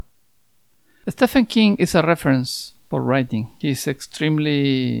Stephen King is a reference for writing. He's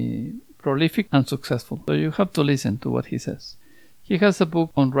extremely prolific and successful, so you have to listen to what he says. He has a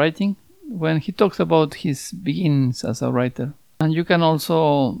book on writing when he talks about his beginnings as a writer, and you can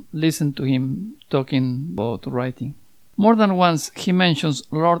also listen to him talking about writing. More than once he mentions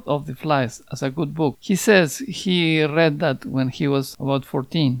Lord of the Flies as a good book. He says he read that when he was about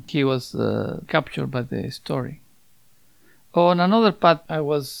 14. He was captured by the story. On another path, I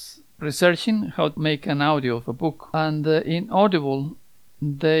was researching how to make an audio of a book, and in Audible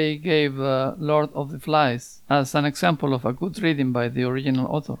they gave Lord of the Flies as an example of a good reading by the original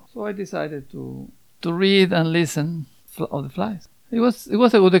author. So I decided to read and listen of the Flies. It was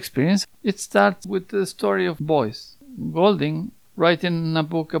a good experience. It starts with the story of boys. Golding writing a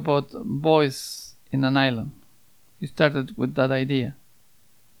book about boys in an island. He started with that idea.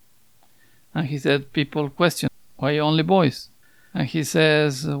 And he said people question, why only boys? And he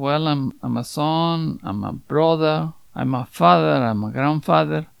says, well, I'm a son, I'm a brother, I'm a father, I'm a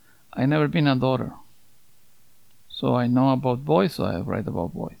grandfather. I never been a daughter. So I know about boys, so I write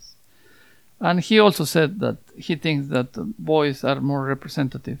about boys. And he also said that he thinks that boys are more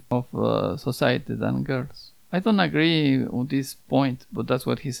representative of society than girls. I don't agree on this point, but that's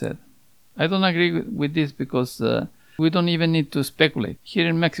what he said. I don't agree with this because we don't even need to speculate. Here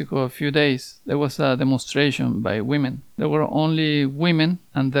in Mexico a few days there was a demonstration by women. There were only women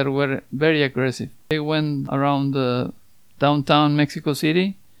and they were very aggressive. They went around downtown Mexico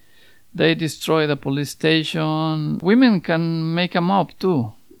City. They destroyed a police station. Women can make a mob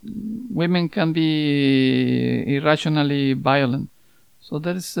too. Women can be irrationally violent. So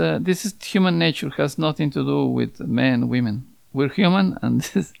this is human nature, has nothing to do with men, women. We're human, and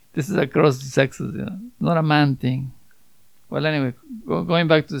this is across the sexes, not a man thing. Well, anyway, going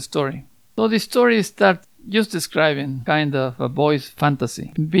back to the story. So the story starts just describing kind of a boy's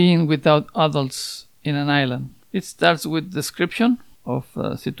fantasy, being without adults in an island. It starts with description of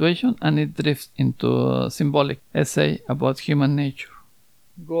a situation, and it drifts into a symbolic essay about human nature.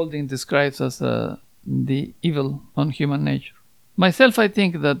 Golding describes as the evil on human nature. Myself, I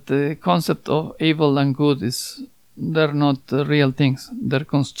think that the concept of evil and good they're not real things, they're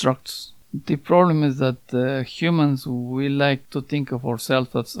constructs. The problem is that humans, we like to think of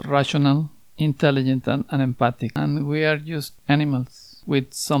ourselves as rational, intelligent and empathic, and we are just animals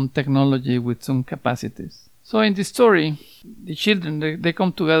with some technology, with some capacities. So in the story, the children, they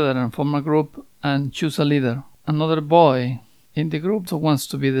come together and form a group and choose a leader. Another boy in the group wants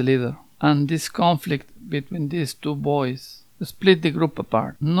to be the leader, and this conflict between these two boys split the group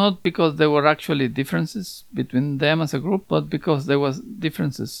apart. Not because there were actually differences between them as a group, but because there was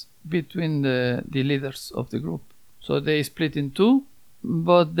differences between the leaders of the group. So they split in two,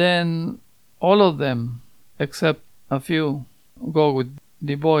 but then all of them, except a few, go with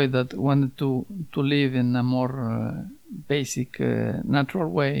the boy that wanted to live in a more basic,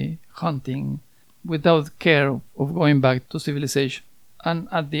 natural way, hunting, without care of going back to civilization. And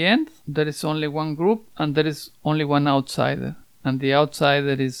at the end, there is only one group and there is only one outsider. And the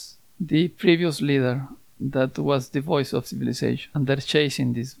outsider is the previous leader that was the voice of civilization. And they're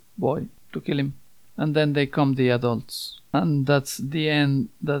chasing this boy to kill him. And then they come the adults. And that's the end.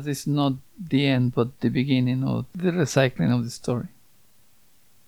 That is not the end, but the beginning of the recycling of the story.